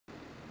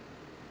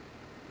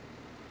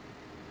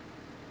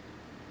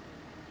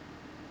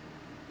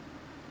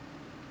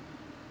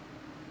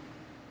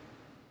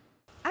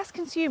As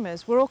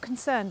consumers, we're all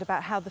concerned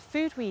about how the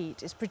food we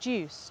eat is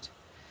produced.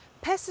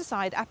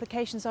 Pesticide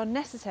applications are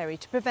necessary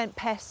to prevent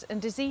pests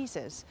and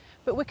diseases,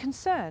 but we're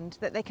concerned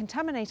that they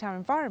contaminate our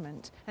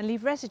environment and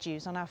leave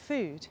residues on our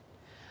food.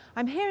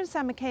 I'm here in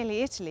San Michele,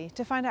 Italy,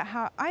 to find out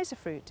how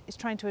ISAFRUIT is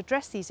trying to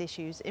address these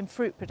issues in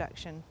fruit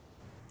production.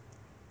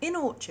 In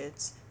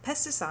orchards,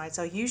 pesticides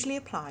are usually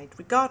applied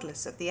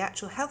regardless of the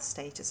actual health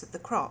status of the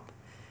crop,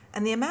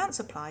 and the amounts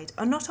applied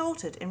are not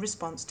altered in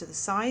response to the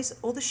size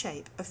or the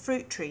shape of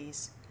fruit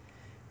trees.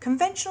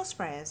 Conventional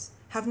sprayers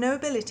have no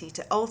ability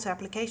to alter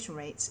application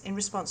rates in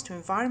response to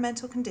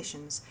environmental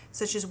conditions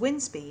such as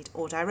wind speed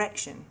or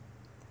direction.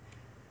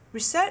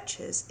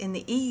 Researchers in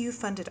the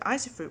EU-funded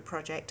ISAFRUIT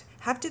project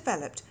have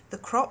developed the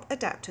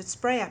crop-adapted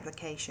spray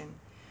application,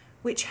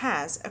 which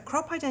has a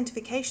crop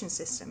identification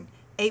system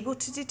able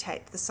to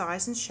detect the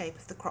size and shape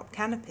of the crop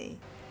canopy,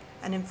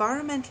 an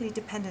environmentally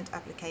dependent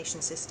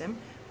application system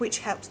which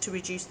helps to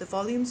reduce the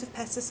volumes of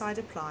pesticide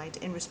applied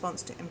in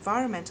response to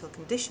environmental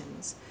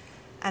conditions,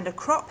 and a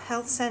crop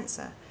health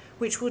sensor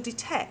which will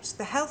detect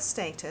the health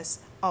status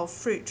of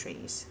fruit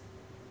trees.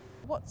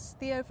 What's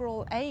the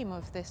overall aim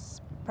of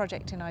this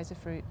project in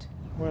ISAFRUIT?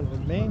 Well, the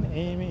main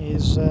aim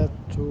is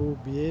to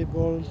be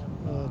able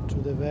to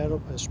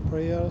develop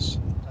sprayers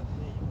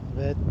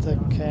that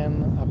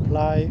can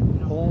apply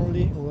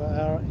only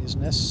where is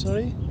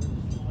necessary,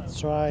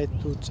 try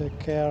to take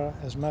care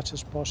as much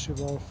as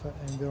possible of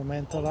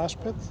environmental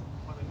aspects,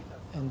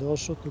 and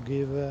also to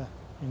give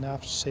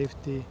enough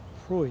safety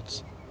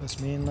fruits. That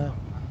means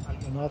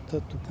not to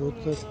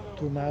put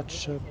too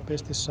much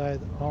pesticide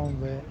on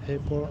the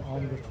apple,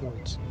 on the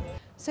fruits.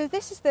 So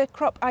this is the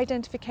crop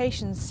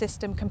identification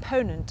system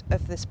component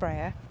of the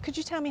sprayer. Could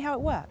you tell me how it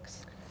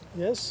works?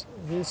 Yes,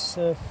 these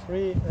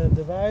three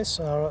devices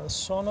are a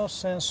sonar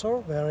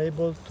sensor. They are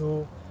able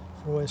to,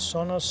 through a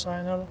sonar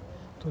signal,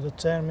 to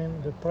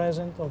determine the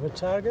presence of a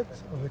target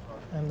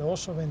and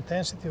also the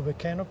intensity of a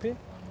canopy.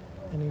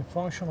 And in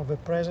function of the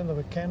presence of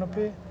a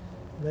canopy,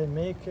 they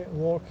make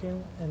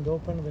working and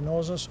open the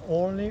nozzles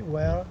only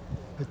where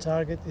the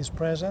target is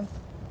present,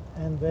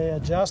 and they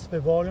adjust the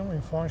volume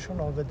in function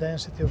of the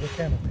density of the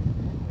canopy.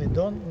 They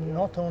don't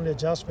not only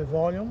adjust the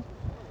volume,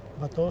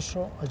 but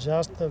also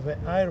adjust the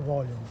air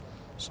volume.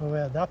 So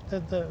they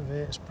adapted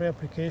the spray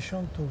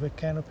application to the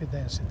canopy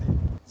density.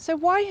 So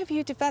why have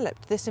you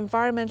developed this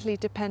environmentally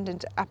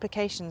dependent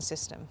application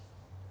system?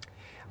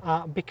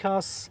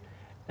 Because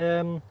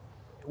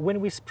when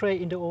we spray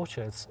in the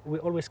orchards, we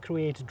always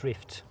create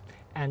drift.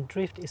 And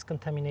drift is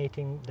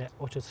contaminating the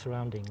orchard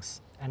surroundings.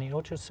 And in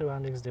orchard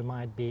surroundings there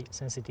might be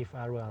sensitive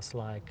areas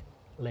like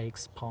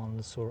lakes,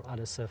 ponds or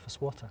other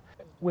surface water.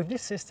 With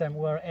this system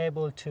we're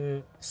able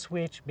to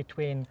switch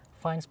between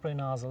fine spray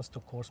nozzles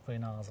to coarse spray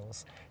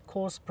nozzles.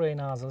 Coarse spray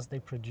nozzles,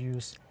 they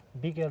produce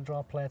bigger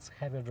droplets,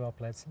 heavier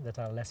droplets that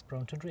are less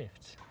prone to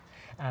drift.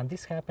 And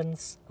this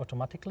happens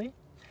automatically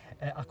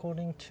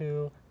according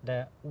to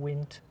the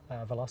wind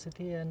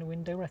velocity and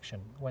wind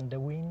direction. When the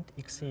wind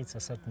exceeds a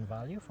certain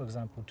value, for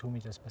example 2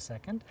 meters per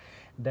second,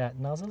 the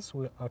nozzles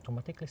will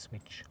automatically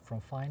switch from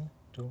fine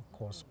to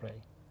coarse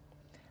spray.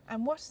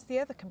 And what is the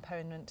other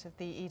component of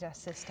the EDAS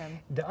system?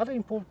 The other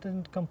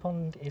important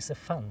component is a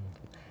fan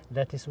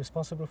that is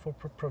responsible for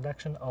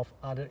production of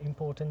other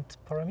important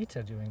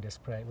parameter during the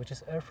spray, which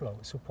is airflow,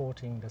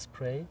 supporting the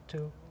spray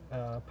to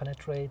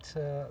penetrate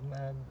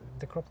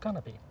the crop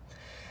canopy.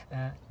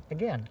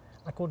 Again,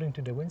 according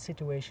to the wind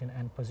situation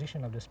and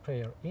position of the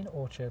sprayer in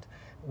orchard,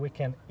 we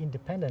can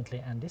independently,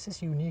 and this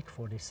is unique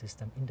for this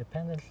system,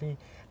 independently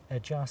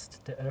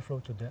adjust the airflow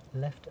to the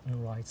left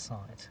and right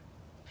side.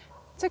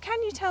 So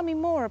can you tell me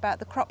more about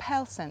the crop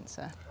health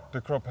sensor?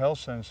 The crop health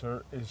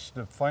sensor is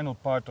the final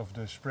part of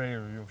the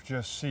sprayer you've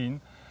just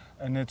seen,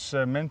 and it's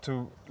meant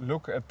to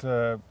look at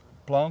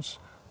plants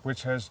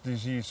which has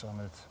disease on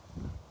it,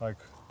 like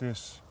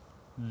this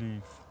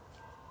leaf.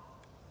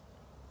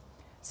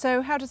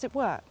 So how does it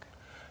work?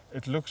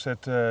 It looks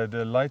at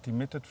the light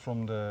emitted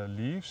from the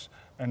leaves,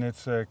 and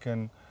it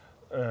can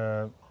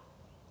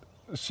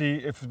see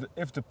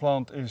if the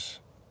plant has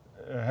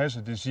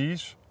a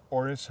disease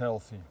or is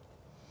healthy.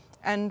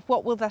 And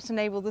what will that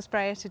enable the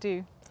sprayer to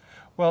do?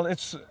 Well,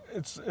 it's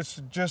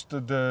just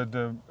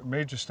the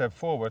major step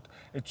forward.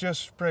 It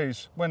just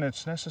sprays when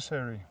it's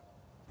necessary.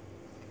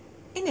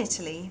 In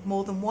Italy,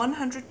 more than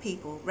 100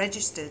 people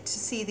registered to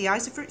see the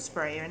ISAFRUIT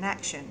sprayer in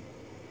action.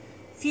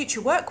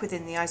 Future work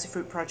within the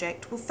ISAFRUIT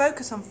project will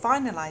focus on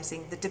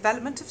finalising the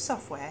development of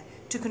software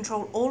to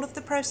control all of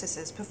the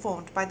processes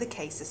performed by the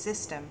CASA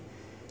system,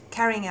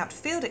 carrying out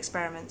field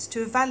experiments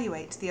to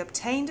evaluate the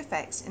obtained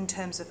effects in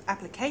terms of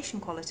application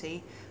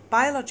quality,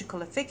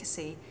 biological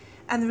efficacy,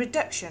 and the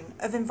reduction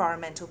of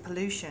environmental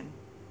pollution.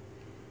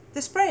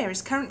 The sprayer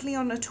is currently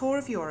on a tour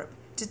of Europe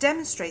to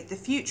demonstrate the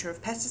future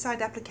of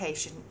pesticide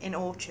application in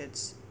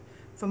orchards.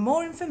 For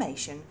more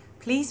information,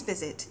 please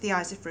visit the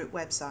ISAFRUIT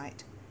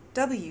website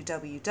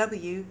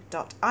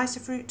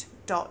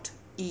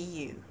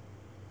www.isafruit.eu.